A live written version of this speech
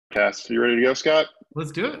Cast. You ready to go, Scott?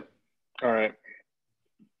 Let's do it. All right.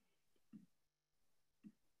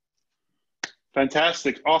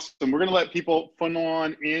 Fantastic. Awesome. We're going to let people funnel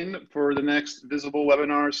on in for the next Visible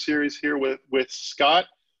webinar series here with Scott.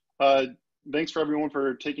 Thanks for everyone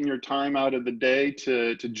for taking your time out of the day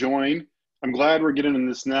to join. I'm glad we're getting in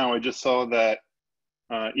this now. I just saw that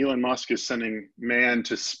Elon Musk is sending man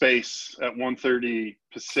to space at 1:30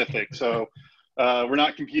 Pacific. So we're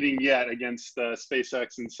not competing yet against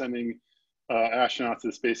SpaceX and sending astronauts to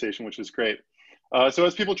the space station, which is great. So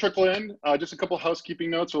as people trickle in, just a couple of housekeeping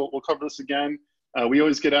notes. We'll cover this again. We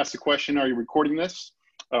always get asked the question, are you recording this?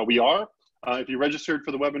 We are. If you registered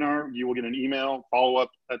for the webinar, you will get an email follow-up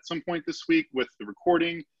at some point this week with the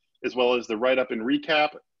recording, as well as the write-up and recap.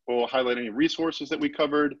 We'll highlight any resources that we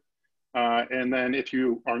covered. And then if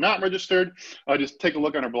you are not registered, just take a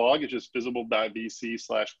look on our blog. It's just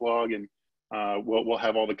visible.vc/blog, and we'll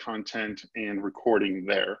have all the content and recording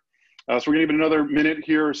there. So we're gonna give it another minute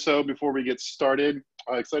here or so before we get started.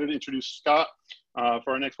 Excited to introduce Scott for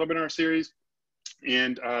our next webinar series.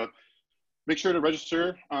 And make sure to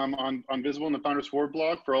register on Visible and the Founders Forward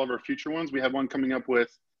blog for all of our future ones. We have one coming up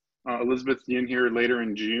with Elizabeth Yin here later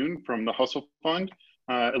in June from the Hustle Fund.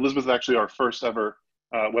 Elizabeth is actually our first ever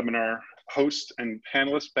webinar host and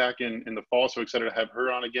panelist back in the fall, so excited to have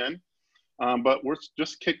her on again. But we're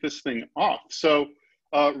just kick this thing off. So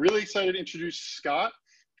really excited to introduce Scott.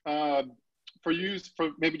 For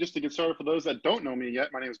maybe just to get started, for those that don't know me yet,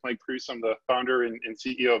 my name is Mike Cruz. I'm the founder and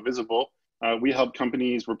CEO of Visible. We help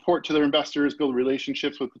companies report to their investors, build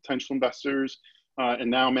relationships with potential investors, and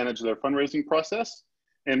now manage their fundraising process.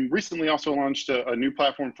 And recently also launched a new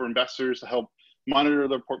platform for investors to help monitor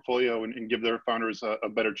their portfolio and give their founders a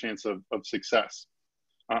better chance of success.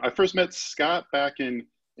 I first met Scott back in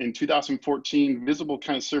 2014. Visible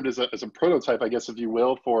kind of served as a prototype, I guess, if you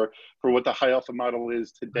will, for what the high alpha model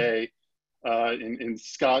is today. And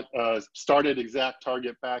Scott started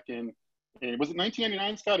ExactTarget back in was it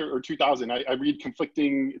 1999, Scott, or 2000? I read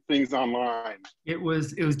conflicting things online. It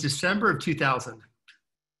was December of 2000.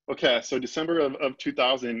 Okay, so December of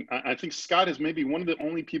 2000. I think Scott is maybe one of the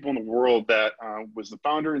only people in the world that was the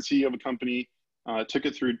founder and CEO of a company, took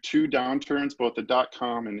it through two downturns, both the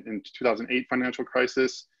 .com and 2008 financial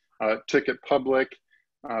crisis, took it public,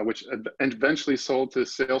 which eventually sold to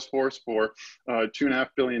Salesforce for $2.5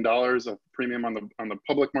 billion of premium on the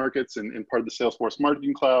public markets and part of the Salesforce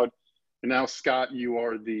Marketing Cloud. And now, Scott, you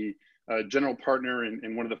are the general partner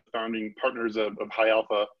and one of the founding partners of High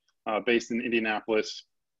Alpha, based in Indianapolis,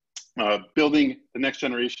 building the next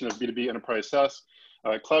generation of B2B enterprise SaaS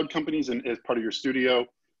cloud companies, and as part of your studio,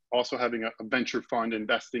 also having a venture fund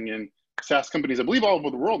investing in SaaS companies, I believe all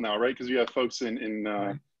over the world now, right? Because you have folks in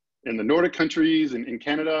the Nordic countries and in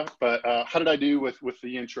Canada. But how did I do with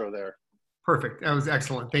the intro there? Perfect. That was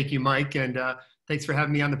excellent. Thank you, Mike, and thanks for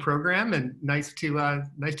having me on the program. And nice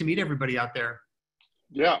to meet everybody out there.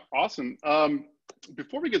 Yeah, awesome.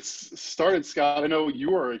 Before we get started, Scott, I know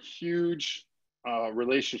you are a huge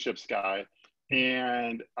relationships guy,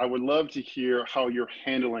 and I would love to hear how you're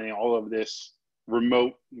handling all of this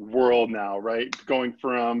remote world now, right? Going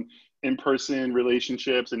from in-person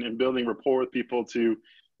relationships and building rapport with people to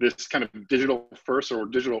this kind of digital first or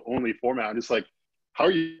digital only format. Just like, how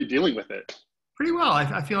are you dealing with it? Pretty well.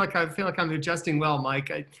 I feel like I'm adjusting well, Mike.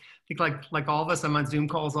 I think like all of us, I'm on Zoom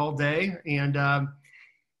calls all day, and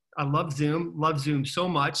I love Zoom so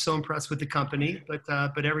much, so impressed with the company,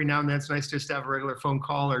 but every now and then it's nice just to have a regular phone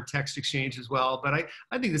call or text exchange as well. But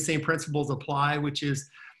I think the same principles apply, which is,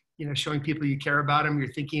 showing people you care about them,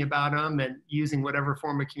 you're thinking about them, and using whatever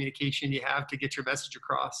form of communication you have to get your message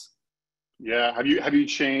across. Yeah. Have you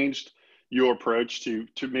changed your approach to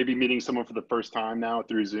maybe meeting someone for the first time now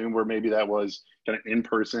through Zoom, where maybe that was kind of in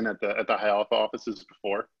person at the High Alpha offices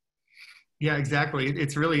before? Yeah, exactly.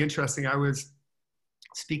 It's really interesting. I was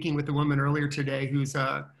speaking with a woman earlier today who's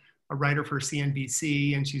a writer for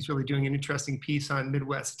CNBC, and she's really doing an interesting piece on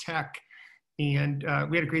Midwest tech. And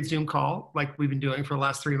we had a great Zoom call like we've been doing for the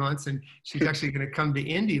last 3 months. And she's actually going to come to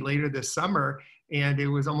Indy later this summer. And it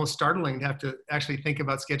was almost startling to have to actually think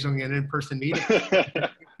about scheduling an in-person meeting.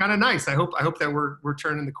 Kind of nice. I hope that we're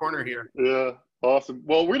turning the corner here. Yeah, awesome.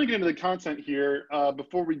 Well, we're going to get into the content here.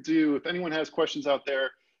 Before we do, if anyone has questions out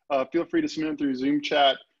there, feel free to submit them through Zoom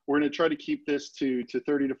chat. We're going to try to keep this to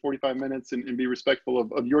 30 to 45 minutes and be respectful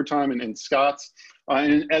of your time and Scott's.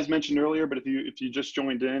 And as mentioned earlier, but if you just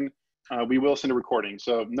joined in, we will send a recording.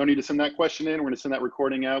 So no need to send that question in. We're going to send that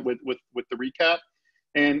recording out with the recap.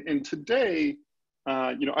 And today,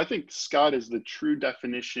 I think Scott is the true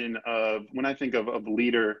definition of, when I think of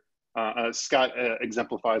leader, Scott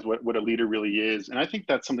exemplifies what a leader really is. And I think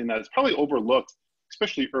that's something that is probably overlooked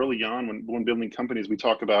especially early on when building companies, we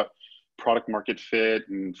talk about product market fit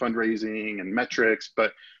and fundraising and metrics,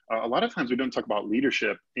 but a lot of times we don't talk about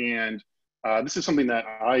leadership. And this is something that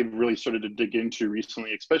I've really started to dig into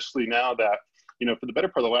recently, especially now that, for the better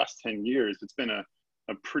part of the last 10 years, it's been a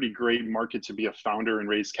pretty great market to be a founder and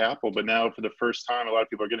raise capital. But now for the first time, a lot of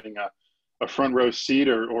people are getting a front row seat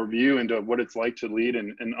or view into what it's like to lead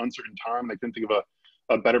in an uncertain time. I couldn't think of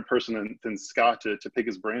a better person than Scott to pick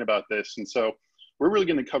his brain about this. And so we're really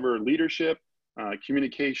going to cover leadership,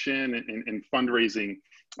 communication, and fundraising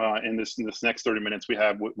in this next 30 minutes we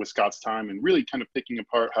have with Scott's time, and really kind of picking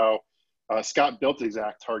apart how Scott built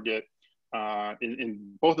ExactTarget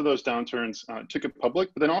in both of those downturns, took it public,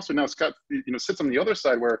 but then also now Scott sits on the other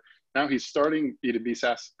side where now he's starting B2B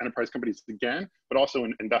SaaS enterprise companies again, but also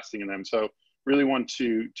investing in them. So really want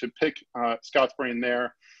to pick Scott's brain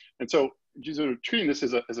there. And so treating this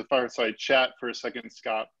as a fireside chat for a second,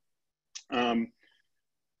 Scott.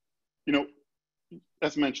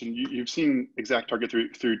 As mentioned, you've seen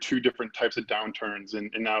ExactTarget through two different types of downturns, and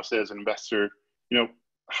now as an investor,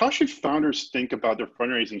 how should founders think about their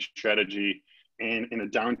fundraising strategy in a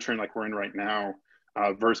downturn like we're in right now,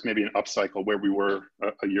 versus maybe an upcycle where we were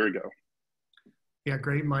a year ago? Yeah,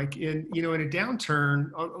 great, Mike. In a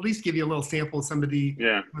downturn, I'll at least give you a little sample of some of the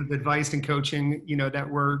advice and coaching, that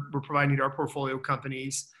we're providing to our portfolio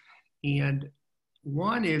companies. And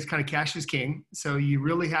one is kind of cash is king. So you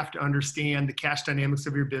really have to understand the cash dynamics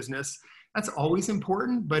of your business. That's always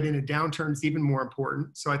important, but in a downturn, it's even more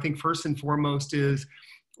important. So I think first and foremost is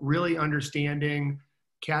really understanding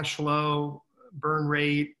cash flow, burn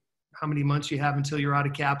rate, how many months you have until you're out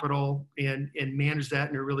of capital, and manage that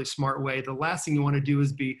in a really smart way. The last thing you want to do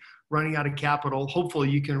is be running out of capital. Hopefully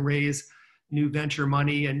you can raise new venture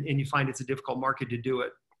money and you find it's a difficult market to do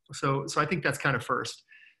it. So I think that's kind of first.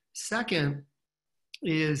 Second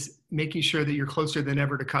is making sure that you're closer than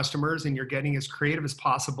ever to customers and you're getting as creative as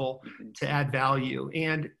possible to add value.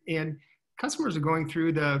 And customers are going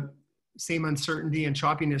through the same uncertainty and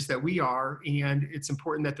choppiness that we are. And it's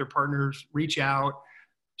important that their partners reach out,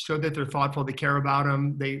 show that they're thoughtful, they care about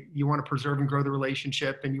them. You want to preserve and grow the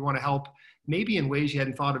relationship, and you want to help maybe in ways you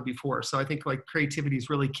hadn't thought of before. So I think creativity is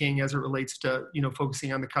really king as it relates to,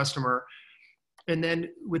 focusing on the customer. And then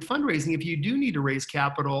with fundraising, if you do need to raise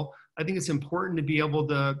capital, I think it's important to be able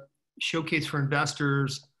to showcase for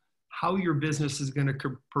investors how your business is going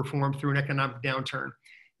to perform through an economic downturn.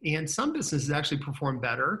 And some businesses actually perform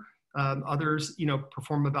better. Others,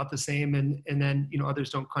 perform about the same, and then, others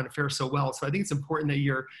don't kind of fare so well. So I think it's important that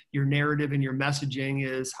your narrative and your messaging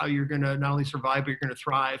is how you're going to not only survive, but you're going to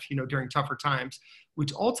thrive, during tougher times,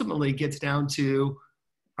 which ultimately gets down to,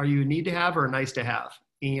 are you a need to have or a nice to have?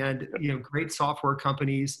 And, great software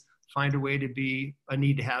companies find a way to be a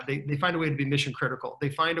need to have. They find a way to be mission critical. They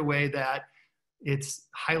find a way that it's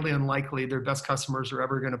highly unlikely their best customers are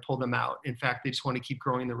ever going to pull them out. In fact, they just want to keep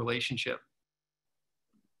growing the relationship.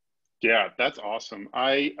 Yeah, that's awesome.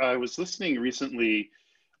 I was listening recently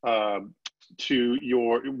to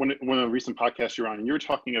one of the recent podcasts you're on, and you were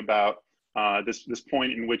talking about this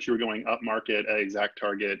point in which you were going up market at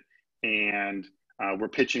ExactTarget, and we're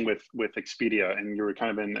pitching with Expedia, and you were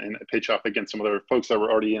kind of in a pitch off against some other folks that were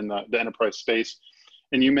already in the enterprise space.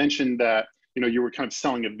 And you mentioned that you were kind of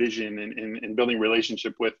selling a vision and building a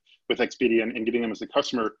relationship with Expedia and getting them as a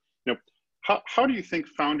customer. How do you think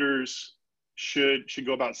founders should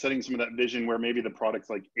go about setting some of that vision where maybe the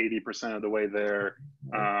product's like 80% of the way there,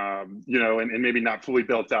 and maybe not fully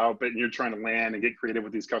built out, but you're trying to land and get creative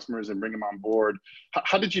with these customers and bring them on board?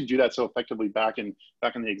 How did you do that so effectively back in the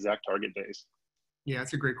ExactTarget days? Yeah,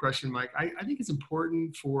 that's a great question, Mike. I think it's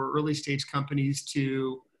important for early stage companies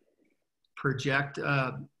to project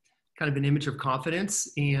kind of an image of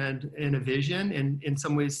confidence and a vision. And in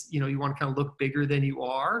some ways, you want to kind of look bigger than you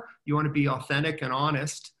are. You want to be authentic and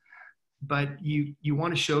honest, but you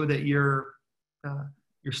want to show that you're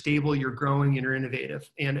stable, you're growing, and you're innovative.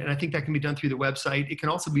 And I think that can be done through the website. It can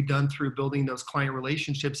also be done through building those client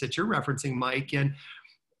relationships that you're referencing, Mike. And,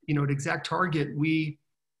 at ExactTarget, we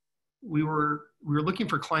were looking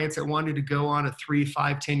for clients that wanted to go on a 3,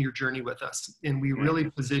 5, 10-year journey with us. And we really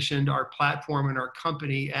positioned our platform and our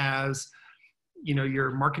company as,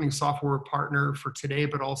 your marketing software partner for today,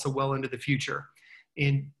 but also well into the future.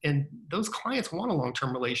 And those clients want a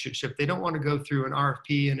long-term relationship. They don't want to go through an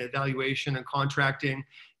RFP and evaluation and contracting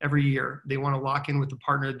every year. They want to lock in with the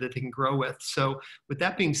partner that they can grow with. So with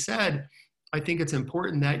that being said, I think it's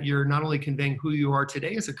important that you're not only conveying who you are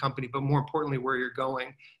today as a company, but more importantly, where you're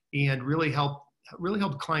going, and really help really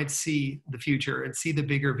help clients see the future and see the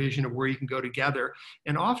bigger vision of where you can go together.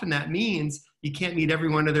 And often that means you can't meet every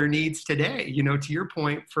one of their needs today. You know, to your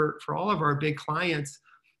point, for all of our big clients,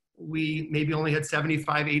 we maybe only had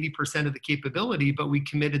 75, 80% of the capability, but we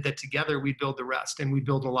committed that together we'd build the rest, and we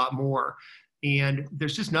build a lot more. And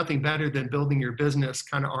there's just nothing better than building your business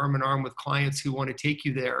kind of arm in arm with clients who want to take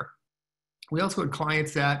you there. We also had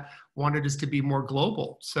clients that wanted us to be more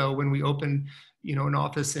global. So when we opened, you know, an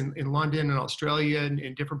office in London and Australia and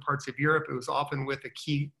in different parts of Europe, it was often with a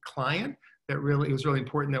key client that really, it was really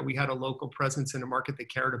important that we had a local presence in a market they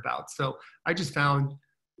cared about. So I just found,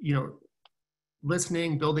 you know,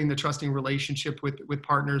 listening, building the trusting relationship with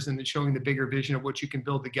partners, and then showing the bigger vision of what you can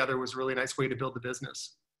build together was a really nice way to build the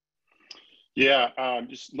business. Yeah,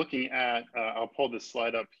 just looking at, I'll pull this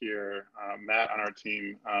slide up here. Matt on our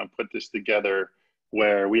team put this together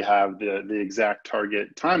where we have the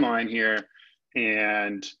ExactTarget timeline here,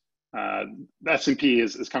 and the S&P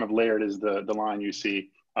is kind of layered as the line you see.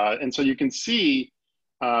 And so you can see,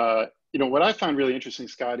 you know, what I found really interesting,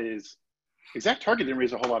 Scott, is ExactTarget didn't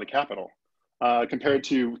raise a whole lot of capital compared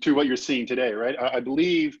to what you're seeing today, right? I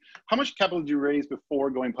believe, how much capital did you raise before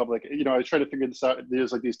going public? You know, I tried to figure this out.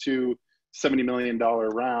 There's like these two $70 million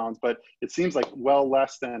rounds, but it seems like well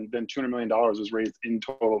less than $200 million was raised in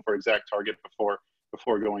total for ExactTarget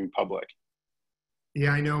before going public.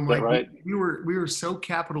 Yeah, I know, Mike. Right? We were so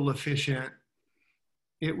capital efficient.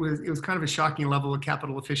 It was kind of a shocking level of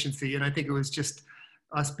capital efficiency, and I think it was just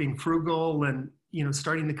us being frugal and, you know,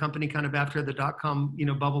 starting the company kind of after the dot-com, you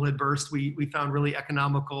know, bubble had burst. We found really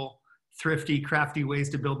economical, thrifty, crafty ways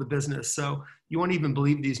to build the business. So you won't even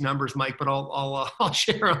believe these numbers, Mike, but I'll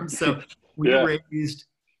share them. So we raised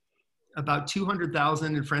about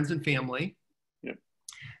 200,000 in friends and family. Yep.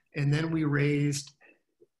 And then we raised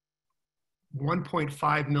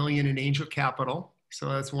 1.5 million in angel capital. So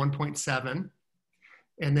that's 1.7.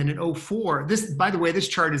 And then in 2004, this, by the way, this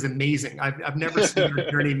chart is amazing. I've never seen our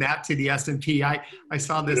journey map to the S&P. I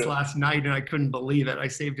saw this last night and I couldn't believe it. I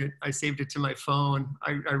saved it to my phone.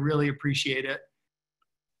 I really appreciate it.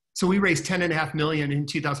 So we raised 10.5 million in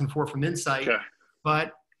 2004 from Insight,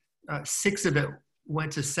 but 6 of it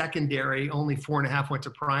went to secondary, only 4.5 went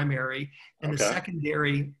to primary. And the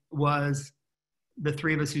secondary was the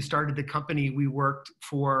 3 of us who started the company. We worked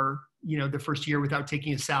for, you know, the first year without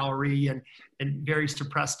taking a salary, and very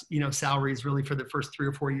suppressed, you know, salaries really for the first 3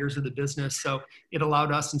 or 4 years of the business. So it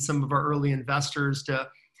allowed us and some of our early investors to,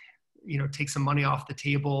 you know, take some money off the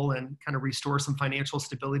table and kind of restore some financial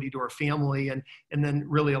stability to our family, and then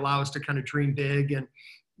really allow us to kind of dream big and,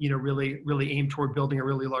 you know, really aim toward building a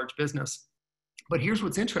really large business. But here's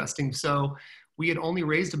what's interesting. So we had only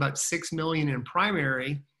raised about 6 million in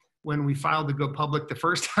primary when we filed to go public the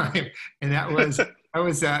first time. And that was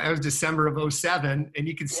December of 2007. And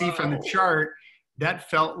you can see from the chart,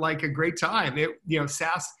 that felt like a great time. It, you know,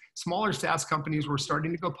 smaller SaaS companies were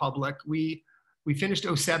starting to go public. We finished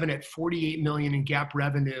 2007 at 48 million in GAAP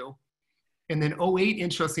revenue. And then 2008,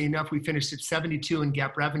 interestingly enough, we finished at 72 in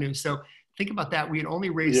GAAP revenue. So think about that. We had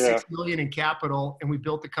only raised 6 million in capital, and we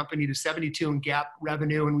built the company to 72 in GAAP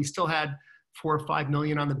revenue, and we still had 4 or 5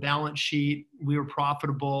 million on the balance sheet. We were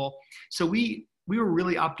profitable. So we were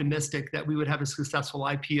really optimistic that we would have a successful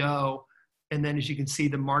IPO. And then, as you can see,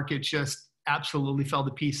 the market just absolutely fell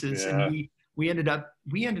to pieces. And we ended up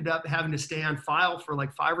having to stay on file for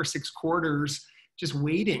like 5 or 6 quarters, just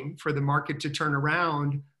waiting for the market to turn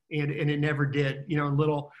around. And it never did. You know,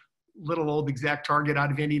 little old ExactTarget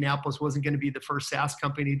out of Indianapolis wasn't going to be the first SaaS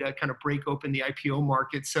company to kind of break open the IPO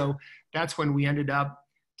market. So that's when we ended up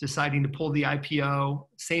deciding to pull the IPO.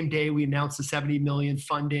 Same day we announced the 70 million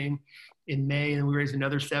funding in May, and we raised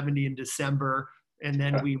another 70 in December. And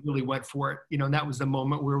then we really went for it. You know, and that was the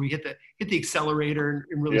moment where we hit the accelerator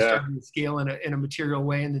and really started to scale in a material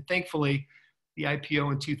way. And then thankfully the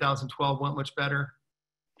IPO in 2012 went much better.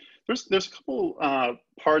 There's a couple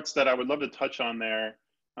parts that I would love to touch on there.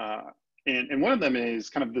 And one of them is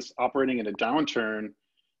kind of this operating in a downturn.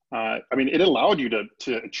 I mean, it allowed you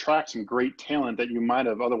to attract some great talent that you might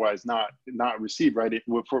have otherwise not received, right?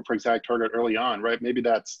 For ExactTarget early on, right? Maybe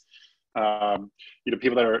that's, you know,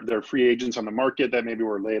 people that are free agents on the market that maybe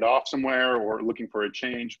were laid off somewhere or looking for a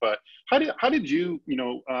change. But how did you, you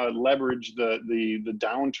know, leverage the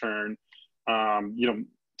downturn, you know,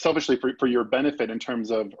 selfishly for your benefit in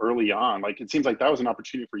terms of early on? Like, it seems like that was an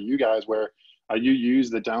opportunity for you guys where you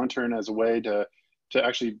used the downturn as a way to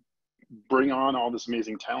actually bring on all this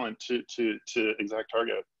amazing talent to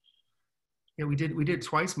ExactTarget. Yeah, we did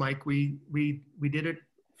twice, Mike. We did it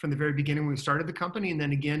from the very beginning when we started the company, and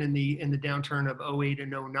then again in the downturn of 2008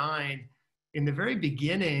 and 2009. In the very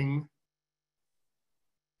beginning,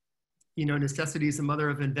 necessity is the mother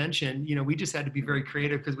of invention. We just had to be very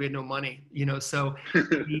creative because we had no money, so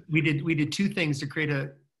we did two things to create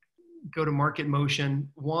a go-to-market motion.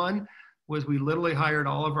 One was we literally hired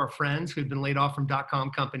all of our friends who had been laid off from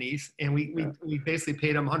 .com companies, and we basically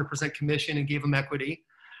paid them 100% commission and gave them equity.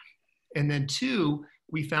 And then two,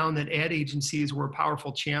 we found that ad agencies were a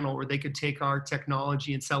powerful channel where they could take our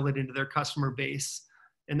technology and sell it into their customer base.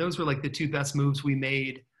 And those were like the two best moves we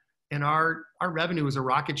made. And our revenue was a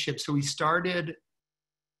rocket ship. So we formed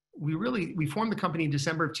the company in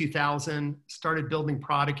December of 2000, started building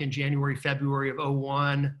product in January, February of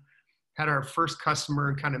 2001, had our first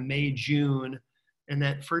customer in kind of May, June. And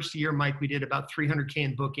that first year, Mike, we did about 300K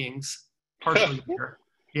in bookings, partial year.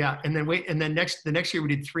 Yeah. And then the next year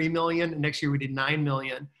we did 3 million. And next year we did 9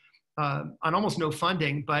 million on almost no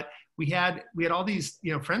funding. But we had all these,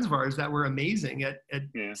 friends of ours that were amazing at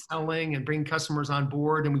selling and bringing customers on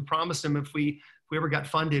board. And we promised them if we ever got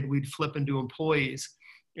funded, we'd flip into employees.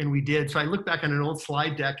 And we did. So I look back on an old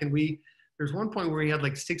slide deck, and there's one point where we had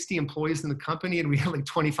like 60 employees in the company and we had like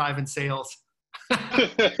 25 in sales.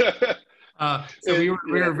 So we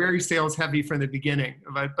were very sales heavy from the beginning,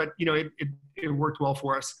 but it worked well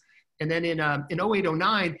for us. And then in 08,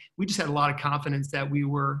 09, we just had a lot of confidence that we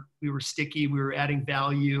were sticky, we were adding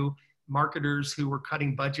value. Marketers who were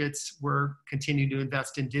cutting budgets were continuing to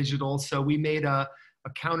invest in digital. So we made a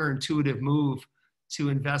counterintuitive move to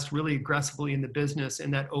invest really aggressively in the business in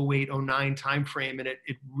that 08, 09 timeframe. And it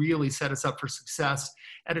really set us up for success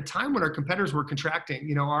at a time when our competitors were contracting.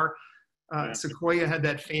 Sequoia had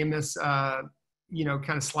that famous, kind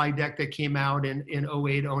of slide deck that came out in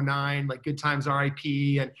 08, 09, like Good Times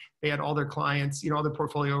RIP, and they had all their clients, all their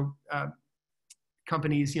portfolio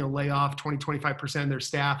companies, lay off 20, 25% of their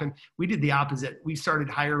staff. And we did the opposite. We started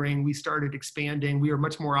hiring, we started expanding, we were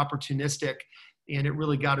much more opportunistic, and it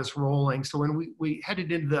really got us rolling. So when we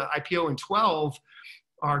headed into the IPO in 12,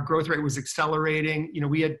 our growth rate was accelerating.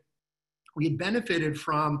 We had benefited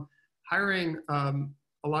from hiring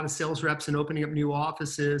a lot of sales reps and opening up new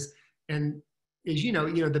offices. And as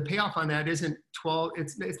the payoff on that isn't 12,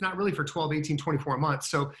 it's not really for 12, 18, 24 months.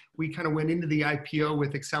 So we kind of went into the IPO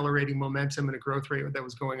with accelerating momentum and a growth rate that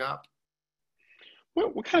was going up.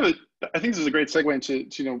 What kind of, I think this is a great segue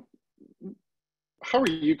into, how are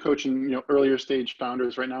you coaching, earlier stage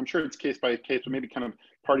founders right now? I'm sure it's case by case, but maybe kind of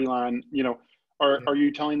party line, are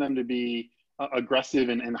you telling them to be aggressive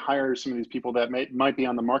and hire some of these people that might be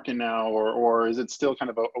on the market now, or is it still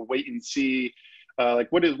kind of a wait and see?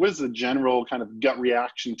 What is the general kind of gut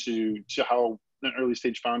reaction to how an early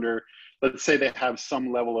stage founder, let's say they have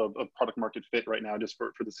some level of product market fit right now, just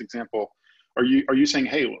for this example, are you saying,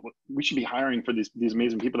 hey, we should be hiring for these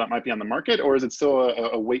amazing people that might be on the market, or is it still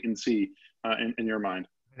a wait and see in your mind?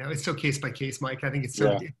 It's still case by case, Mike. I think it's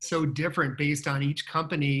so different based on each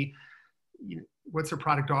company. What's their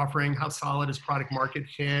product offering? How solid is product market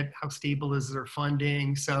fit? How stable is their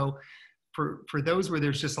funding? So for those where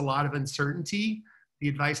there's just a lot of uncertainty, the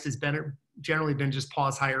advice has generally been just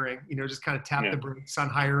pause hiring, just kind of tap the brakes on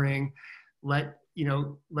hiring, let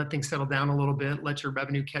things settle down a little bit, let your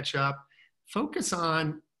revenue catch up. Focus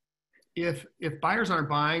on if buyers aren't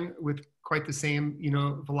buying with quite the same,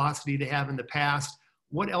 velocity they have in the past,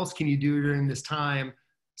 what else can you do during this time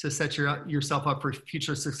to set yourself up for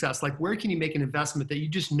future success? Like, where can you make an investment that you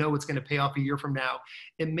just know it's going to pay off a year from now?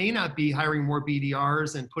 It may not be hiring more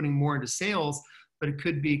BDRs and putting more into sales, but it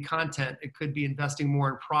could be content. It could be investing more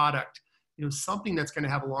in product, something that's going to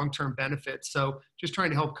have a long-term benefit. So just trying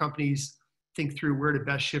to help companies think through where to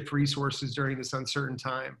best shift resources during this uncertain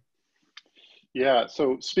time. Yeah.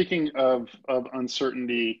 So speaking of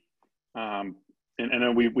uncertainty, and I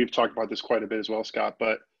know we've talked about this quite a bit as well, Scott,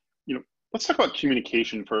 but let's talk about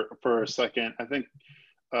communication for a second. I think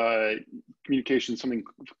communication is something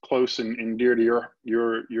close and dear to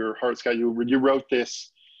your heart, Scott. You wrote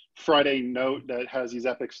this Friday note that has these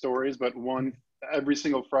epic stories, but one every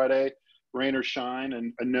single Friday, rain or shine,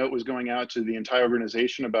 and a note was going out to the entire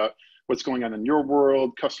organization about what's going on in your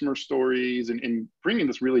world, customer stories, and bringing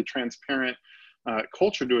this really transparent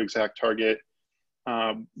culture to ExactTarget.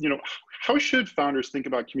 How should founders think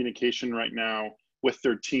about communication right now with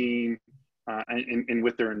their team and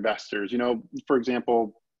with their investors? For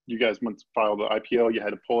example, you guys once filed the IPO, you had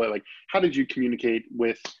to pull it. Like, how did you communicate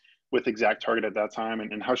with ExactTarget at that time,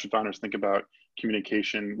 and how should founders think about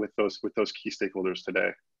communication with those key stakeholders today?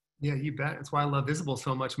 Yeah, you bet. That's why I love Visible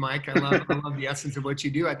so much, Mike. I love the essence of what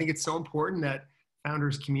you do. I think it's so important that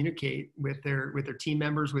founders communicate with their team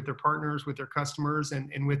members, with their partners, with their customers,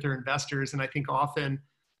 and with their investors. And I think often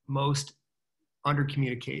most under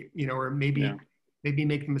communicate, or maybe maybe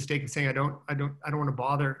make the mistake of saying, I don't want to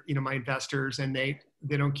bother, my investors, and they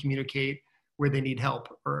don't communicate where they need help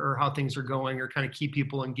or how things are going, or kind of keep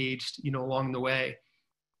people engaged, along the way.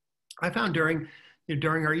 I found during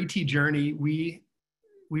our ET journey, we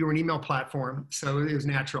were an email platform, so it was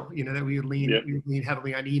natural, that we would lean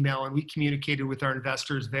heavily on email, and we communicated with our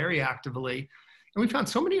investors very actively. And we found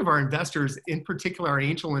so many of our investors, in particular our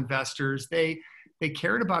angel investors, they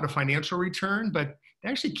cared about a financial return, but they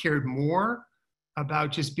actually cared more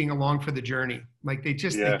about just being along for the journey. Like they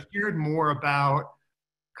cared more about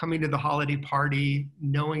coming to the holiday party,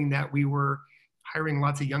 knowing that we were hiring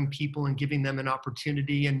lots of young people and giving them an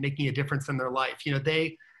opportunity and making a difference in their life.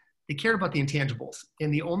 They care about the intangibles.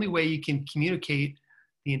 And the only way you can communicate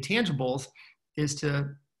the intangibles is to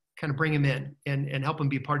kind of bring them in and help them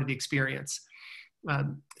be part of the experience.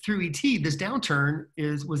 Through ET, this downturn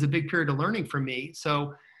was a big period of learning for me.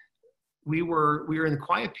 So we were in the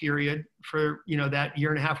quiet period for, that year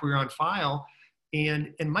and a half we were on file.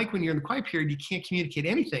 And Mike, when you're in the quiet period, you can't communicate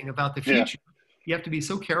anything about the future. Yeah. You have to be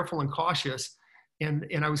so careful and cautious. And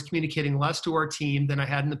I was communicating less to our team than I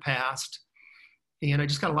had in the past. And I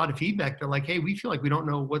just got a lot of feedback that like, hey, we feel like we don't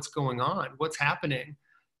know what's going on, what's happening.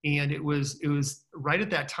 And it was right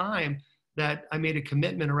at that time that I made a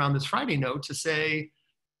commitment around this Friday note to say,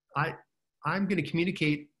 I'm going to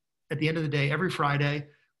communicate at the end of the day, every Friday,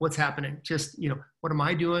 what's happening. Just, what am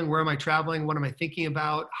I doing? Where am I traveling? What am I thinking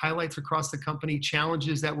about? Highlights across the company,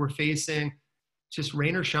 challenges that we're facing, just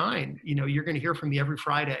rain or shine. You're going to hear from me every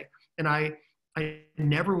Friday. And I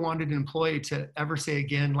never wanted an employee to ever say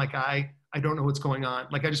again, like, I don't know what's going on.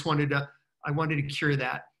 Like, I wanted to cure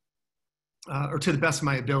that, or to the best of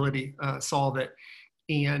my ability, solve it.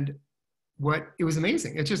 And it was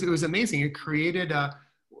amazing. It was amazing. It created a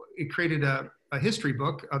history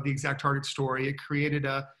book of the ExactTarget story. It created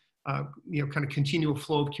a kind of continual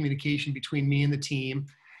flow of communication between me and the team.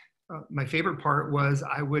 My favorite part was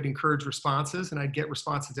I would encourage responses, and I'd get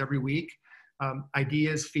responses every week.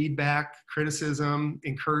 Ideas, feedback, criticism,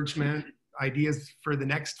 encouragement, ideas for the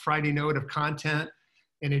next Friday note of content.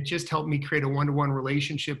 And it just helped me create a one-to-one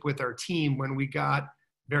relationship with our team when we got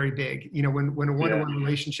very big. When a one-to-one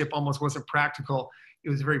relationship almost wasn't practical, it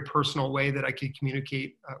was a very personal way that I could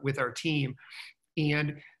communicate with our team.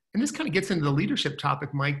 And this kind of gets into the leadership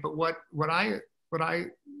topic, Mike, but what I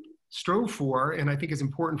strove for, and I think is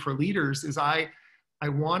important for leaders, is I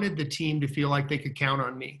wanted the team to feel like they could count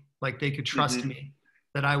on me, like they could trust me,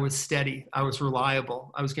 that I was steady, I was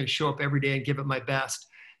reliable, I was going to show up every day and give it my best.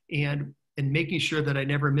 And making sure that I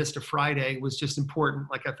never missed a Friday was just important.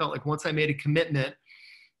 Like I felt like once I made a commitment,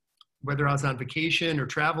 whether I was on vacation or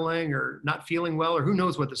traveling or not feeling well, or who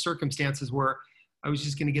knows what the circumstances were, I was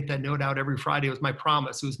just going to get that note out every Friday. It was my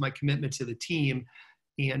promise. It was my commitment to the team.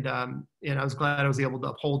 And I was glad I was able to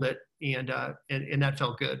uphold it. And that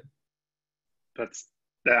felt good.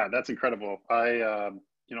 That's incredible. I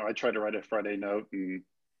tried to write a Friday note, and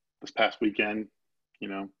this past weekend,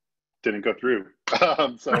 didn't go through.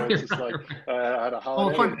 So it's just like I had a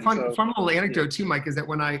holiday. Fun little anecdote too, Mike, is that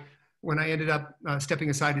when I ended up stepping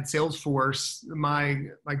aside at Salesforce, my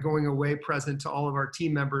going away present to all of our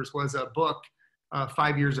team members was a book,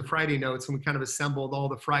 5 years of Friday notes, and we kind of assembled all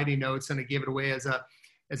the Friday notes, and I gave it away as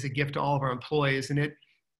a gift to all of our employees. And it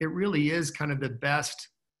really is kind of the best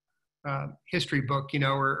history book,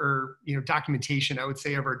 or documentation, I would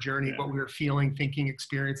say, of our journey, what we were feeling, thinking,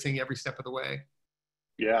 experiencing every step of the way.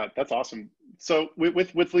 Yeah, that's awesome. So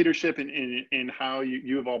with leadership and how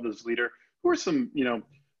you evolved as a leader, who are some,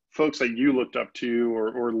 folks that you looked up to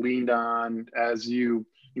or leaned on as you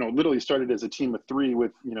literally started as a team of 3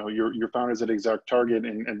 with, your founders at ExactTarget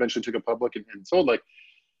and eventually took it public and sold? Like,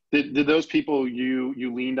 did those people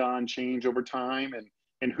you leaned on change over time?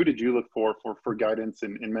 And who did you look for guidance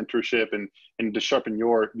and mentorship and to sharpen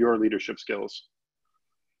your leadership skills?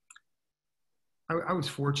 I was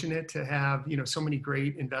fortunate to have, so many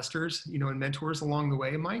great investors, and mentors along the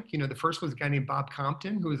way, Mike. The first was a guy named Bob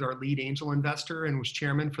Compton, who was our lead angel investor and was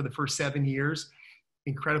chairman for the first 7 years.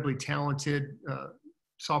 Incredibly talented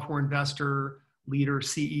software investor, leader,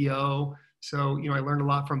 CEO. So, I learned a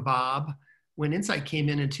lot from Bob. When Insight came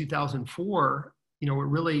in 2004, what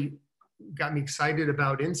really got me excited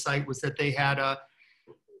about Insight was that they had a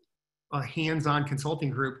hands-on consulting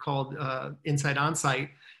group called Insight Onsite,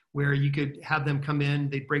 where you could have them come in,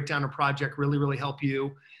 they'd break down a project, really, really help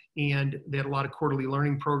you. And they had a lot of quarterly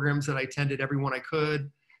learning programs that I attended every one I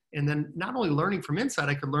could. And then not only learning from Insight,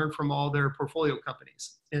 I could learn from all their portfolio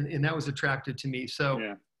companies. And that was attractive to me.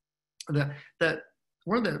 So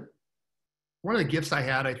one of the gifts I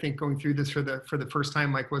had, I think, going through this for the first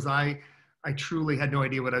time, Mike, was I I truly had no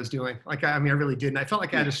idea what I was doing. Like, I mean, I really didn't. I felt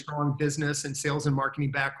like I had a strong business and sales and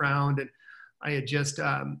marketing background, and I had just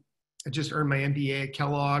earned my MBA at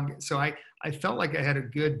Kellogg. So I felt like I had a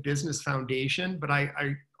good business foundation, but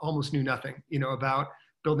I almost knew nothing, about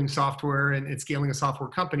building software and scaling a software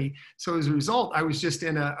company. So as a result, I was just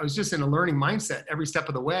in a learning mindset every step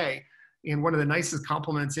of the way. And one of the nicest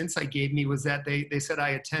compliments Insight gave me was that they said I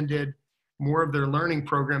attended more of their learning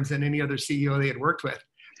programs than any other CEO they had worked with.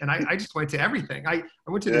 And I just went to everything. I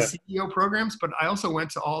went to the CEO programs, but I also went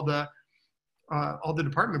to all the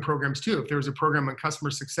department programs too. If there was a program on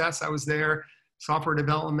customer success, I was there. Software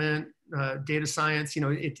development, data science,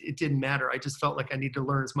 it didn't matter. I just felt like I needed to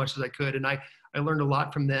learn as much as I could. And I learned a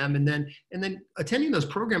lot from them. And then attending those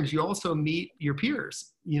programs, you also meet your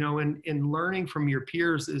peers, and learning from your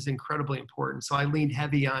peers is incredibly important. So I leaned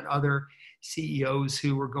heavy on other CEOs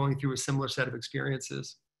who were going through a similar set of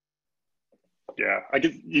experiences. Yeah,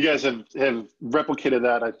 you guys have replicated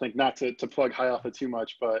that. I think, not to plug High Alpha too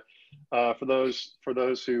much, but for those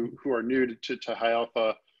who are new to High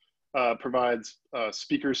Alpha, provides a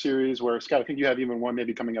speaker series where, Scott, I think you have even one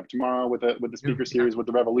maybe coming up tomorrow with the speaker series with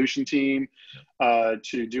the Revolution team,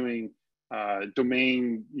 to doing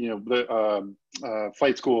domain,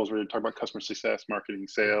 flight schools where they talk about customer success, marketing,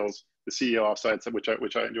 sales, the CEO offsites,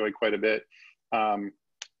 which I enjoy quite a bit.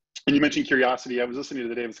 And you mentioned curiosity. I was listening to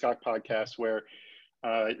the David Scott podcast where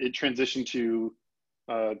it transitioned to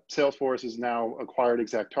Salesforce has now acquired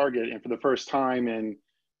ExactTarget. And for the first time in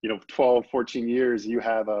 12, 14 years, you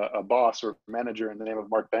have a boss or manager in the name of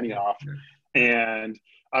Mark Benioff. And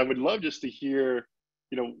I would love just to hear,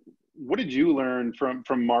 what did you learn from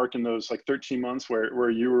Mark in those like 13 months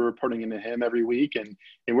where you were reporting into him every week? And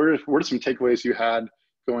what are some takeaways you had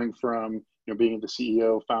going from being the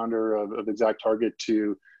CEO, founder of ExactTarget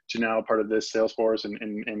to now part of this Salesforce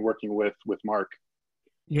and working with Mark?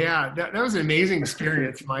 Yeah, that was an amazing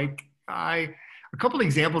experience, Mike. A couple of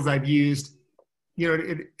examples I've used,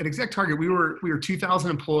 at ExactTarget, we were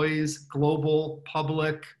 2,000 employees, global,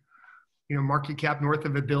 public, market cap north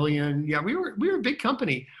of $1 billion. Yeah, we were a big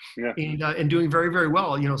company, and doing very, very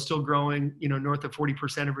well. Still growing, north of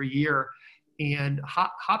 40% every year. And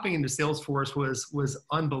hopping into Salesforce was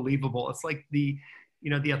unbelievable. It's like the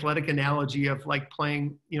athletic analogy of like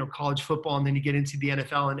playing, college football, and then you get into the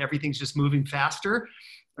NFL and everything's just moving faster.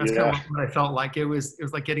 That's kind of what I felt like. It was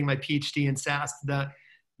like getting my PhD in SaaS.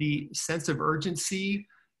 The sense of urgency,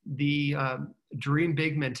 the dream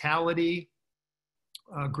big mentality,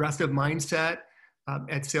 aggressive mindset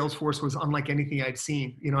at Salesforce was unlike anything I'd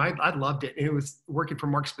seen. I loved it. It was working for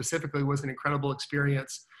Mark specifically was an incredible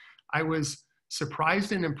experience. I was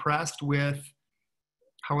surprised and impressed with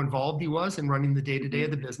how involved he was in running the day-to-day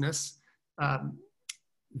of the business.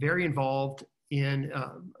 Very involved in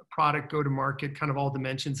product, go-to-market, kind of all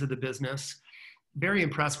dimensions of the business. Very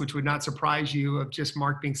impressed, which would not surprise you, of just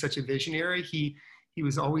Mark being such a visionary. He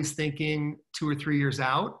was always thinking 2 or 3 years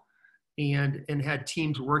out, and had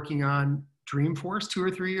teams working on Dreamforce 2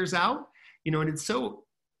 or 3 years out. And it's so,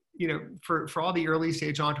 for all the early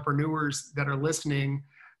stage entrepreneurs that are listening,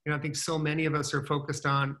 I think so many of us are focused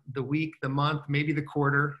on the week, the month, maybe the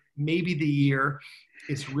quarter, maybe the year.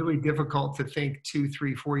 It's really difficult to think 2,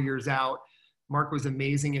 3, 4 years out. Mark was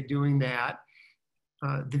amazing at doing that.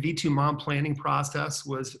 The V2 Mom planning process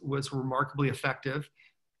was remarkably effective.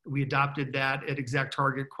 We adopted that at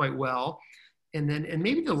ExactTarget quite well. And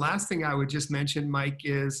maybe the last thing I would just mention, Mike,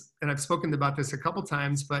 is, and I've spoken about this a couple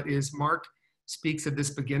times, but is Mark speaks of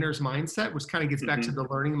this beginner's mindset, which kind of gets back to the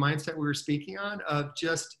learning mindset we were speaking on, of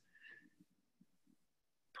just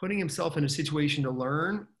putting himself in a situation to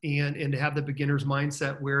learn and to have the beginner's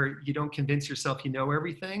mindset where you don't convince yourself you know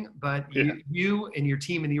everything, but you and your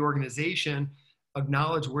team and the organization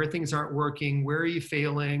acknowledge where things aren't working, where are you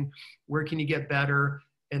failing, where can you get better,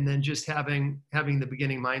 and then just having the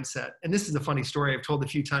beginning mindset. And this is a funny story I've told a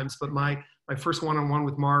few times, but my first one-on-one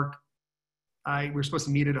with Mark, we were supposed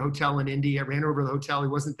to meet at a hotel in Indy. I ran over to the hotel. He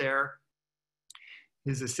wasn't there.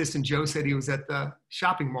 His assistant, Joe, said he was at the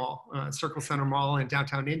shopping mall, Circle Center Mall in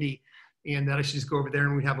downtown Indy, and that I should just go over there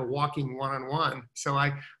and we'd have a walking one-on-one. So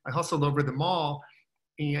I hustled over to the mall,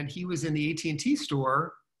 and he was in the AT&T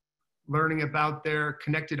store learning about their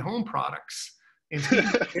connected home products. And he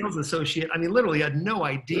was a sales associate. I mean, literally had no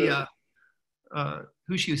idea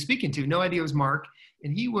who she was speaking to. No idea it was Mark.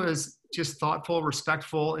 And he was just thoughtful,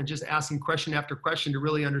 respectful, and just asking question after question to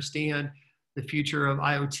really understand the future of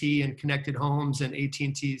IoT and connected homes and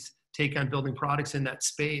AT&T's take on building products in that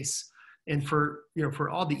space. And for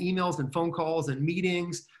all the emails and phone calls and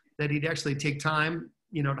meetings that he'd actually take time,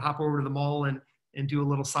 to hop over to the mall and do a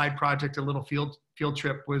little side project, a little field field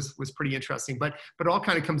trip was pretty interesting. But it all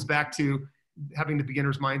kind of comes back to having the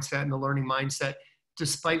beginner's mindset and the learning mindset,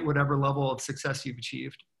 despite whatever level of success you've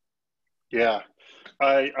achieved. Yeah,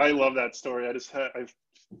 I love that story. I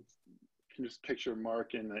can just picture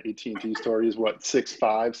Mark in the AT&T story. He's what,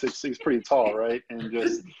 6'5", he's pretty tall, right? And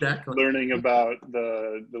just Exactly. learning about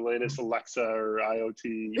the latest Alexa or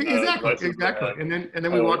IoT Exactly. And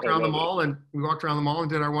then we walked around the mall and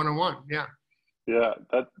did our one-on-one. Yeah. Yeah,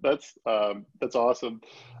 that's awesome.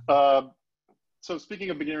 So speaking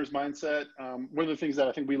of beginner's mindset, one of the things that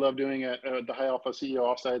I think we love doing at the High Alpha CEO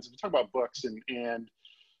Offsites, we talk about books and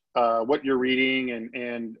what you're reading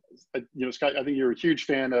and you know, Scott, I think you're a huge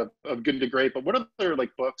fan of Good to Great, but what other like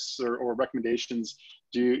books or recommendations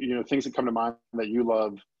you know, things that come to mind that you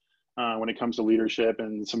love when it comes to leadership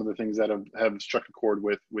and some of the things that have struck a chord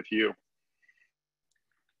with you?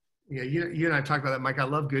 Yeah, you and I talked about that, Mike. I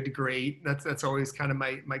love Good to Great. That's always kind of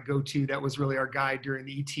my go-to. That was really our guide during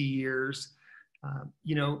the ET years.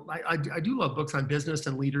 You know, I do love books on business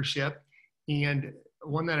and leadership. And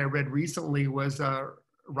one that I read recently was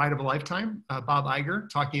Ride of a Lifetime, Bob Iger,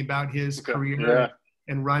 talking about his career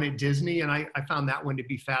and run at Disney. And I found that one to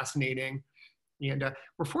be fascinating. And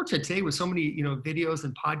we're fortunate today with so many, you know, videos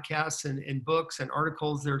and podcasts and books and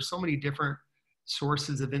articles. There are so many different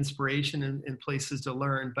sources of inspiration and places to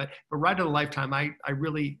learn. But Ride of a Lifetime, I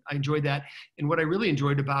enjoyed that. And what I really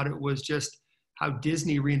enjoyed about it was just how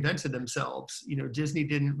Disney reinvented themselves. You know, Disney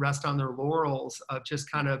didn't rest on their laurels of just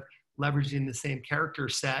kind of leveraging the same character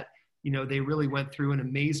set. You know, they really went through an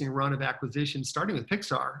amazing run of acquisitions, starting with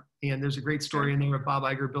Pixar. And there's a great story in there of Bob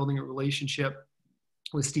Iger building a relationship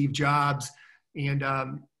with Steve Jobs. And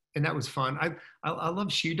that was fun. I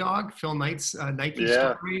love Shoe Dog, Phil Knight's Nike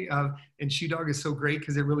story. And Shoe Dog is so great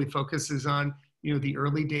because it really focuses on, you know, the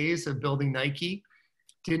early days of building Nike.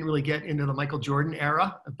 Didn't really get into the Michael Jordan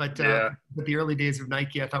era, but the early days of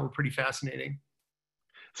Nike I thought were pretty fascinating.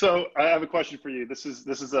 So I have a question for you. This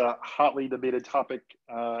is a hotly debated topic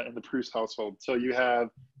in the Proust household. So you have,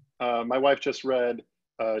 my wife just read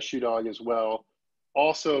Shoe Dog as well.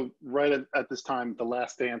 Also, right at this time, The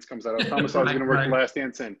Last Dance comes out. I promised I was going to work The Last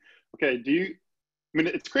Dance in. Okay, I mean,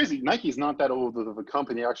 it's crazy. Nike's not that old of a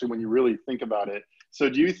company, actually, when you really think about it. So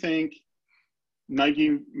do you think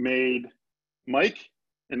Nike made Mike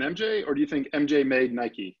and MJ, or do you think MJ made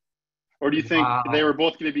Nike? Or do you think they were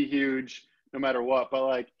both going to be huge no matter what? But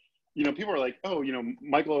like, you know, people are like, oh, you know,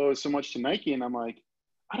 Michael owes so much to Nike. And I'm like,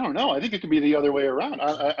 I don't know. I think it could be the other way around.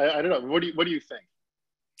 I don't know. What do you think?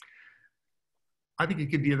 I think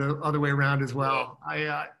it could be the other way around as well.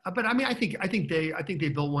 But I mean, I think they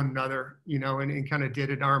built one another, you know, and kind of did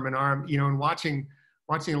it arm in arm, you know, and watching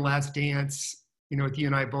The Last Dance, you know, with you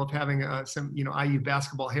and I both having some, you know, IU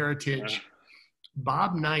basketball heritage. Yeah.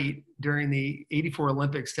 Bob Knight during the '84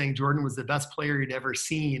 Olympics saying Jordan was the best player he'd ever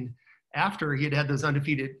seen after he had those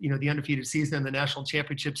undefeated, you know, the undefeated season and the national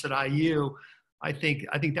championships at IU. I think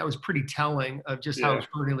that was pretty telling of just how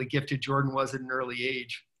extraordinarily gifted Jordan was at an early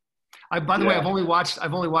age. By the way, I've only watched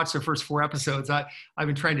the first 4 episodes. I've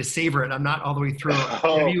been trying to savor it. I'm not all the way through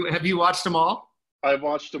it. Have you watched them all? I've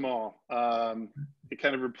watched them all. It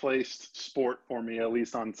kind of replaced sport for me, at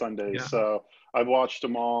least on Sundays. Yeah. So I've watched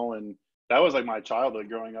them all, and that was like my childhood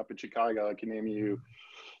growing up in Chicago. I can name you,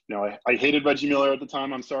 you know, I hated Reggie Miller at the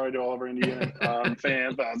time. I'm sorry to all of our Indiana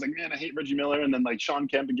fans, but I was like, man, I hate Reggie Miller. And then like Sean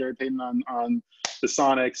Kemp and Gary Payton on the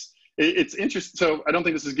Sonics. It's interesting. So I don't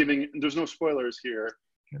think this is there's no spoilers here.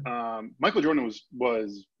 Michael Jordan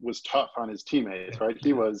was tough on his teammates, right?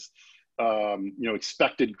 He was, you know,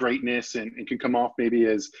 expected greatness and could come off maybe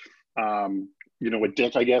as, you know, a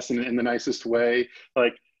dick, I guess, in the nicest way.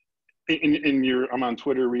 Like, I'm on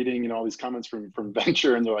Twitter reading, you know, all these comments from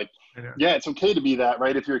Venture, and they're like, yeah, it's okay to be that,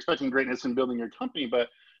 right? If you're expecting greatness in building your company. But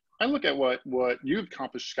I look at what you've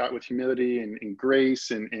accomplished, Scott, with humility and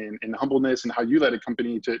grace and humbleness, and how you led a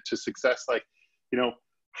company to success. Like, you know,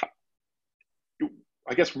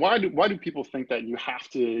 I guess why do people think that you have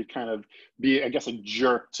to kind of be, I guess, a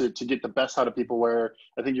jerk to get the best out of people, where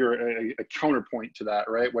I think you're a counterpoint to that,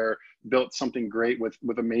 right? Where built something great with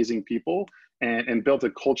amazing people and built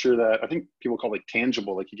a culture that I think people call like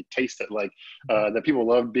tangible, like you could taste it, like that people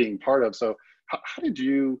love being part of. So how did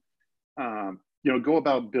you, you know, go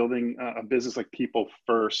about building a business like People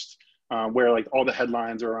First, where like all the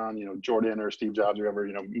headlines are on, you know, Jordan or Steve Jobs or whoever,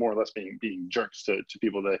 you know, more or less being jerks to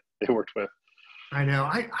people that they worked with? I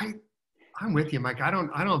know. I'm with you, Mike. I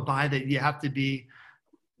don't buy that you have to be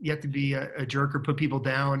a jerk or put people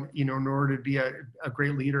down, you know, in order to be a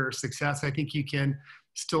great leader or success. I think you can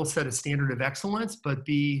still set a standard of excellence, but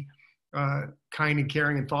be kind and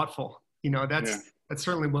caring and thoughtful. You know, that's that's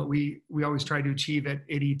certainly what we always try to achieve at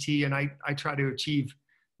ET. And I try to achieve,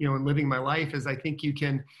 in living my life, is I think you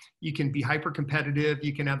can be hyper competitive.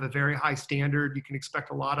 You can have a very high standard. You can expect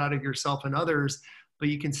a lot out of yourself and others, but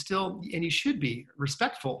you can still, and you should be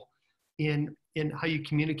respectful in how you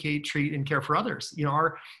communicate, treat, and care for others.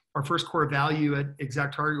 Our first core value at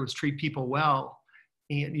ExactTarget was treat people well.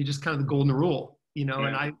 And you just kind of the golden rule, and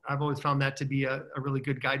I've always found that to be a really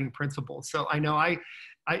good guiding principle. So I know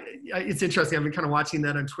it's interesting. I've been kind of watching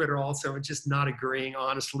that on Twitter also, and just not agreeing,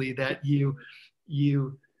 honestly, that you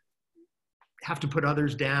have to put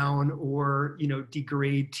others down or,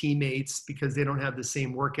 degrade teammates because they don't have the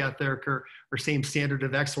same work ethic or same standard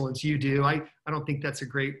of excellence you do. I don't think that's a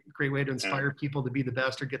great way to inspire people to be the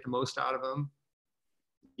best or get the most out of them.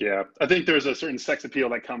 Yeah, I think there's a certain sex appeal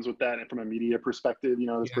that comes with that, and from a media perspective,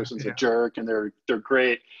 this person's a jerk and they're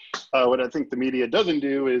great. What I think the media doesn't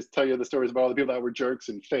do is tell you the stories about all the people that were jerks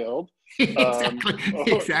and failed.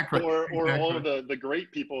 Exactly. Or all of the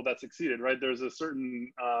great people that succeeded, right? There's a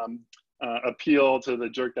certain appeal to the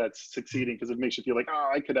jerk that's succeeding because it makes you feel like,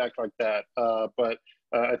 I could act like that. But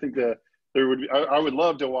I think I would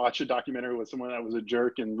love to watch a documentary with someone that was a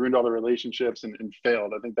jerk and ruined all the relationships and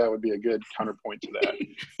failed. I think that would be a good counterpoint to that.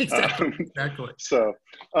 Exactly. So,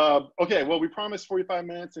 okay, well, we promised 45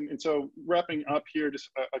 minutes. And so wrapping up here, just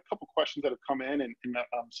a couple questions that have come in and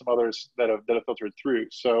some others that have filtered through.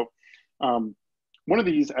 So one of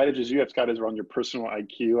these adages you have, Scott, is around your personal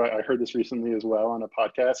IQ. I heard this recently as well on a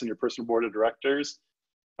podcast and your personal board of directors.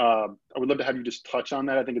 I would love to have you just touch on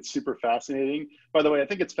that. I think it's super fascinating. By the way, I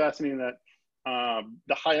think it's fascinating that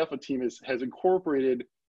the High Alpha team has incorporated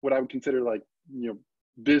what I would consider like,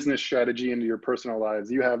 business strategy into your personal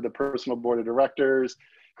lives. You have the personal board of directors.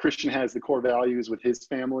 Christian has the core values with his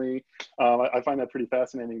family. I find that pretty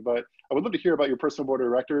fascinating, but I would love to hear about your personal board of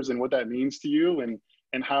directors and what that means to you and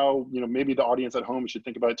how, maybe the audience at home should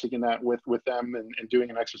think about taking that with them and doing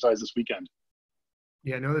an exercise this weekend.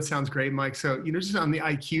 Yeah, no, that sounds great, Mike. So, just on the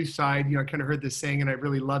IQ side, I kind of heard this saying, and I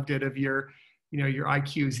really loved it, of your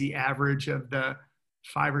IQ is the average of the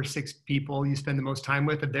 5 or 6 people you spend the most time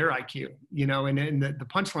with of their IQ, and the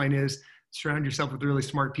punchline is surround yourself with really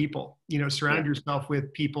smart people, surround yourself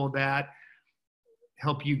with people that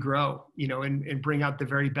help you grow, and bring out the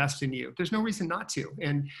very best in you. There's no reason not to.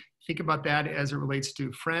 And think about that as it relates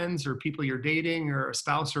to friends or people you're dating or a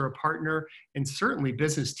spouse or a partner, and certainly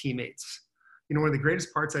business teammates. One of the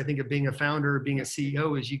greatest parts, I think, of being a founder or being a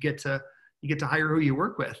CEO is you get to hire who you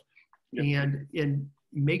work with, and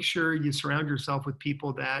make sure you surround yourself with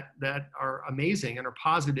people that are amazing and are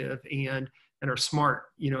positive and are smart,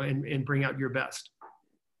 and bring out your best.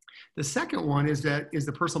 The second one is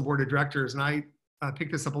the personal board of directors, and I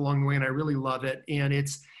picked this up along the way, and I really love it. And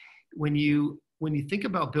it's when you think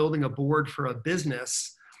about building a board for a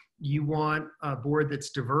business, you want a board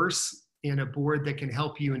that's diverse, in a board that can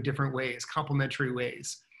help you in different ways, complementary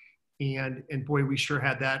ways. And boy, we sure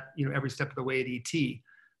had that, every step of the way at ET.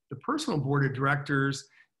 The personal board of directors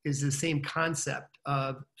is the same concept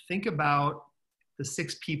of think about the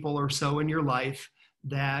 6 people or so in your life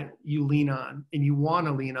that you lean on and you want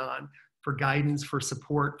to lean on for guidance, for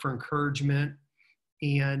support, for encouragement,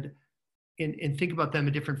 and think about them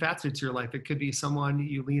in different facets of your life. It could be someone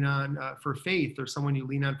you lean on for faith, or someone you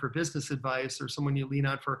lean on for business advice, or someone you lean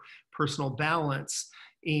on for personal balance,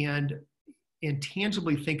 and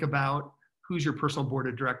tangibly think about who's your personal board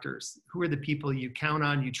of directors. Who are the people you count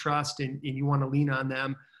on, you trust, and you want to lean on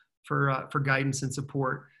them for guidance and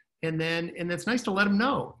support. And it's nice to let them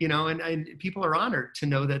know, and people are honored to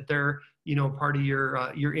know that they're, part of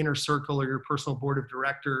your inner circle or your personal board of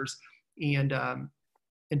directors. And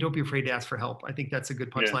don't be afraid to ask for help. I think that's a good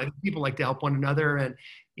punchline. Yeah. People like to help one another, and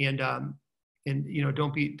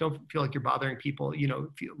don't feel like you're bothering people.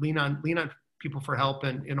 Lean on people for help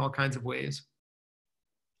in all kinds of ways.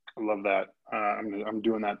 I love that. I'm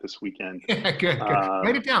doing that this weekend. Good.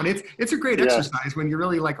 Write it down. It's a great exercise when you're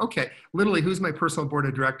really like, okay, literally, who's my personal board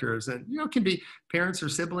of directors? And it can be parents or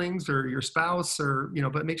siblings or your spouse, or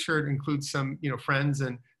but make sure it includes some friends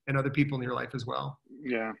and other people in your life as well.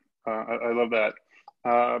 Yeah, I love that.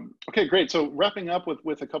 Okay, great. So wrapping up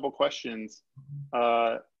with a couple questions,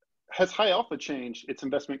 has High Alpha changed its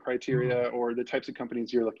investment criteria or the types of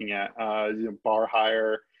companies you're looking at? Bar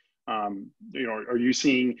higher, are you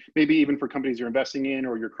seeing maybe even for companies you're investing in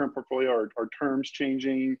or your current portfolio are terms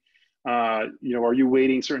changing? Are you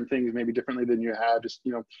weighting certain things maybe differently than you have? Just,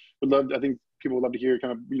 I think people would love to hear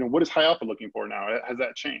kind of, what is High Alpha looking for now? Has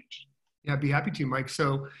that changed? Yeah, I'd be happy to, Mike.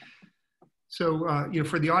 So,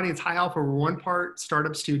 for the audience, High Alpha, we're one part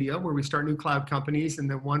startup studio where we start new cloud companies, and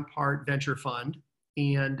then one part venture fund.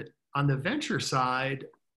 And on the venture side,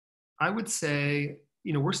 I would say,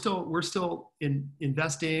 we're still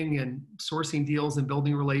investing and sourcing deals and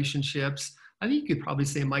building relationships. I think you could probably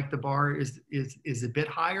say, Mike, the bar is a bit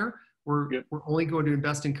higher. We're only going to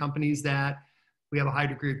invest in companies that we have a high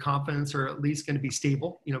degree of confidence or at least going to be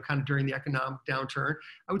stable, kind of during the economic downturn.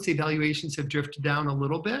 I would say valuations have drifted down a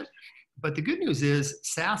little bit, but the good news is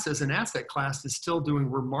SaaS as an asset class is still doing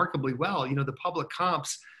remarkably well. The public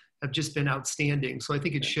comps have just been outstanding. So I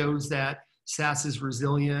think it shows that SaaS is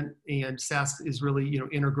resilient and SaaS is really,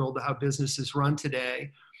 integral to how businesses run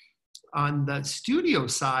today. On the studio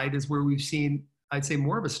side is where we've seen, I'd say,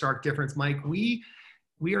 more of a stark difference, Mike. We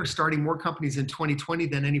are starting more companies in 2020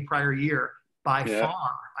 than any prior year by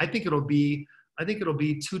far. I think it'll be 2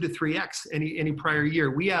 to 3x any prior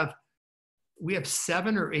year. We have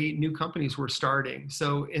 7 or 8 new companies we're starting.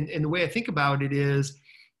 So, and the way I think about it is,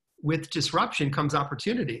 with disruption comes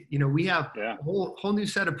opportunity. We have a whole new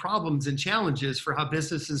set of problems and challenges for how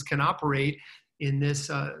businesses can operate in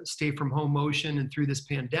this stay from home motion and through this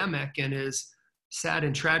pandemic. And as sad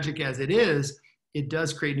and tragic as it is, it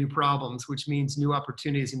does create new problems, which means new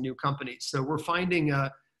opportunities and new companies. So we're finding,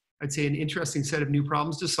 I'd say, an interesting set of new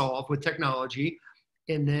problems to solve with technology,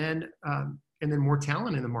 and then more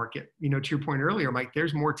talent in the market. To your point earlier, Mike,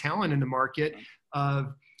 there's more talent in the market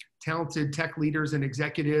of talented tech leaders and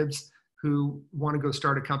executives who want to go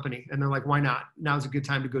start a company. And they're like, why not? Now's a good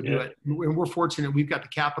time to go do it. And we're fortunate. We've got the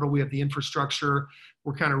capital. We have the infrastructure.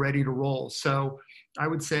 We're kind of ready to roll. So I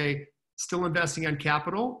would say still investing on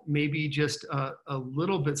capital, maybe just a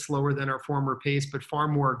little bit slower than our former pace, but far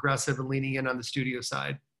more aggressive and leaning in on the studio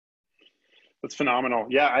side. That's phenomenal.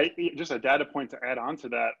 Yeah, just a data point to add on to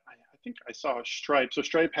that. I think I saw Stripe. So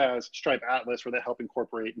Stripe has Stripe Atlas, where they help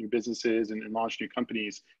incorporate new businesses and launch new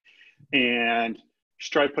companies. And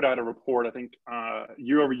Stripe put out a report, I think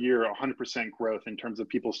year over year, 100% growth in terms of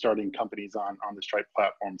people starting companies on the Stripe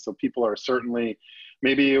platform. So people are certainly,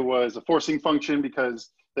 maybe it was a forcing function because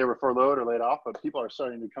they were furloughed or laid off, but people are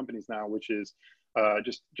starting new companies now, which is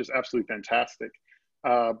just absolutely fantastic.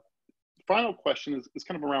 Final question is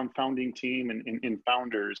kind of around founding team and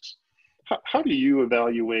founders. How do you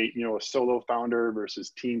evaluate, a solo founder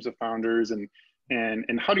versus teams of founders, and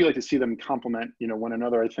how do you like to see them complement, one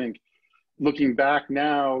another? I think looking back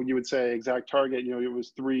now, you would say ExactTarget, it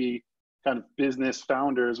was 3 kind of business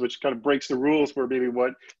founders, which kind of breaks the rules for maybe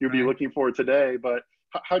what you'd be looking for today. But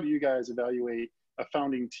how do you guys evaluate a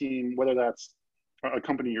founding team, whether that's a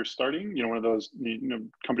company you're starting, one of those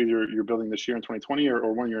companies you're building this year in 2020,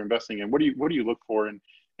 or one you're investing in? What do you look for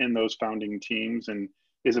in those founding teams? And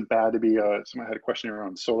is it bad to be someone had a question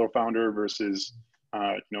around solo founder versus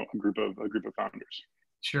a group of founders?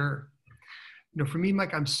 Sure. For me,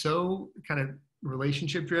 Mike, I'm so kind of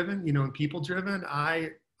relationship driven, and people driven.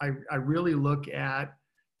 I really look at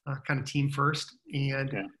kind of team first,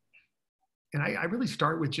 and I really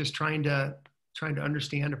start with just trying to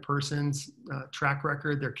understand a person's track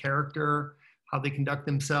record, their character, how they conduct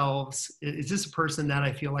themselves. Is this a person that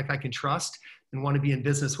I feel like I can trust and want to be in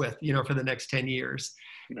business with, for the next 10 years?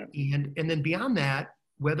 Yeah. And then beyond that,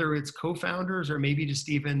 whether it's co-founders or maybe just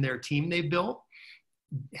even their team they've built,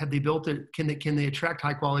 have they built it? Can they attract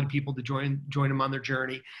high quality people to join them on their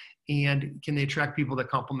journey? And can they attract people that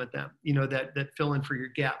complement them, that fill in for your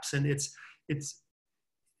gaps? And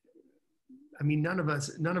I mean, none of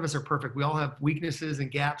us are perfect. We all have weaknesses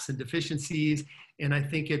and gaps and deficiencies. And I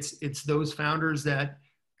think it's those founders that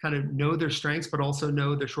kind of know their strengths, but also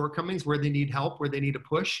know their shortcomings, where they need help, where they need to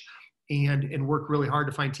push, and work really hard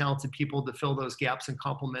to find talented people to fill those gaps and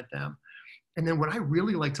complement them. And then what I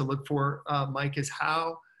really like to look for, Mike, is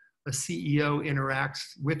how a CEO interacts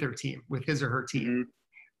with their team, with his or her team.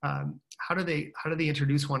 Mm-hmm. How do they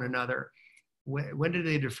introduce one another? When do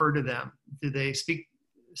they defer to them? Do they speak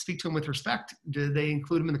to them with respect? Do they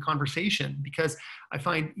include them in the conversation? Because I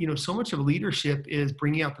find, so much of leadership is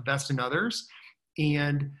bringing out the best in others,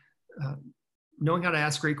 and knowing how to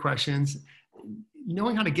ask great questions,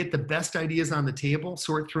 knowing how to get the best ideas on the table,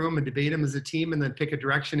 sort through them and debate them as a team, and then pick a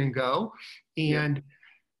direction and go. And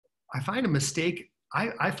I find a mistake,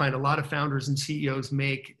 I find a lot of founders and CEOs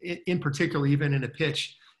make, in particular, even in a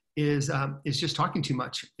pitch, is just talking too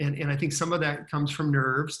much. And I think some of that comes from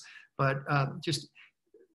nerves, but just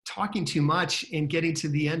talking too much and getting to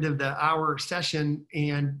the end of the hour session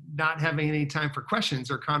and not having any time for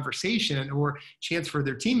questions or conversation or chance for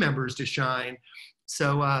their team members to shine.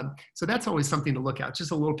 So that's always something to look at.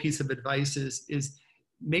 Just a little piece of advice is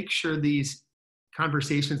make sure these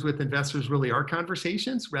conversations with investors really are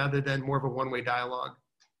conversations rather than more of a one-way dialogue.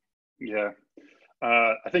 Yeah.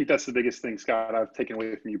 I think that's the biggest thing, Scott, I've taken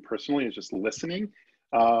away from you personally, is just listening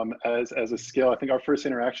as a skill. I think our first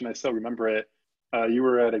interaction, I still remember it. You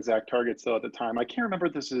were at ExactTarget still at the time. I can't remember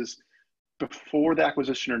if this is before the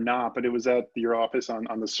acquisition or not, but it was at your office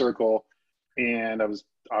on the Circle, and I was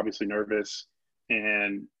obviously nervous,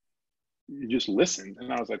 and you just listened,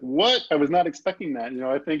 and I was like, what? I was not expecting that.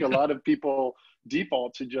 I think a lot of people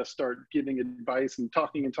default to just start giving advice and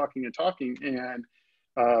talking and talking and talking, and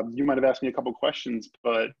you might have asked me a couple questions,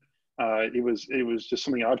 but it was just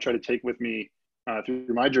something I've tried to take with me through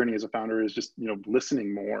my journey as a founder, is just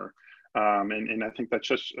listening more. And I think that's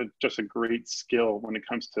just a great skill when it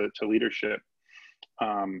comes to leadership.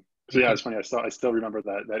 So yeah, it's funny. I still remember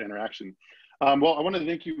that interaction. Well, I want to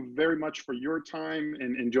thank you very much for your time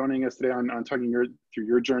and joining us today on talking through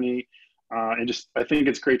your journey. And just, I think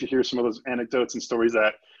it's great to hear some of those anecdotes and stories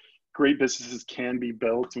that great businesses can be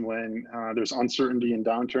built when there's uncertainty and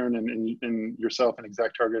downturn, and yourself and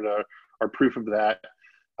ExactTarget are proof of that.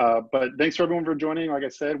 But thanks for everyone for joining. Like I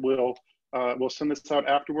said, we'll send this out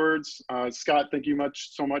afterwards. Scott, thank you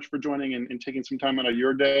so much for joining and taking some time out of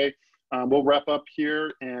your day. We'll wrap up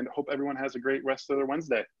here, and hope everyone has a great rest of their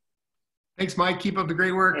Wednesday. Thanks, Mike. Keep up the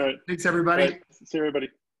great work. All right. Thanks, everybody. All right. See you, everybody.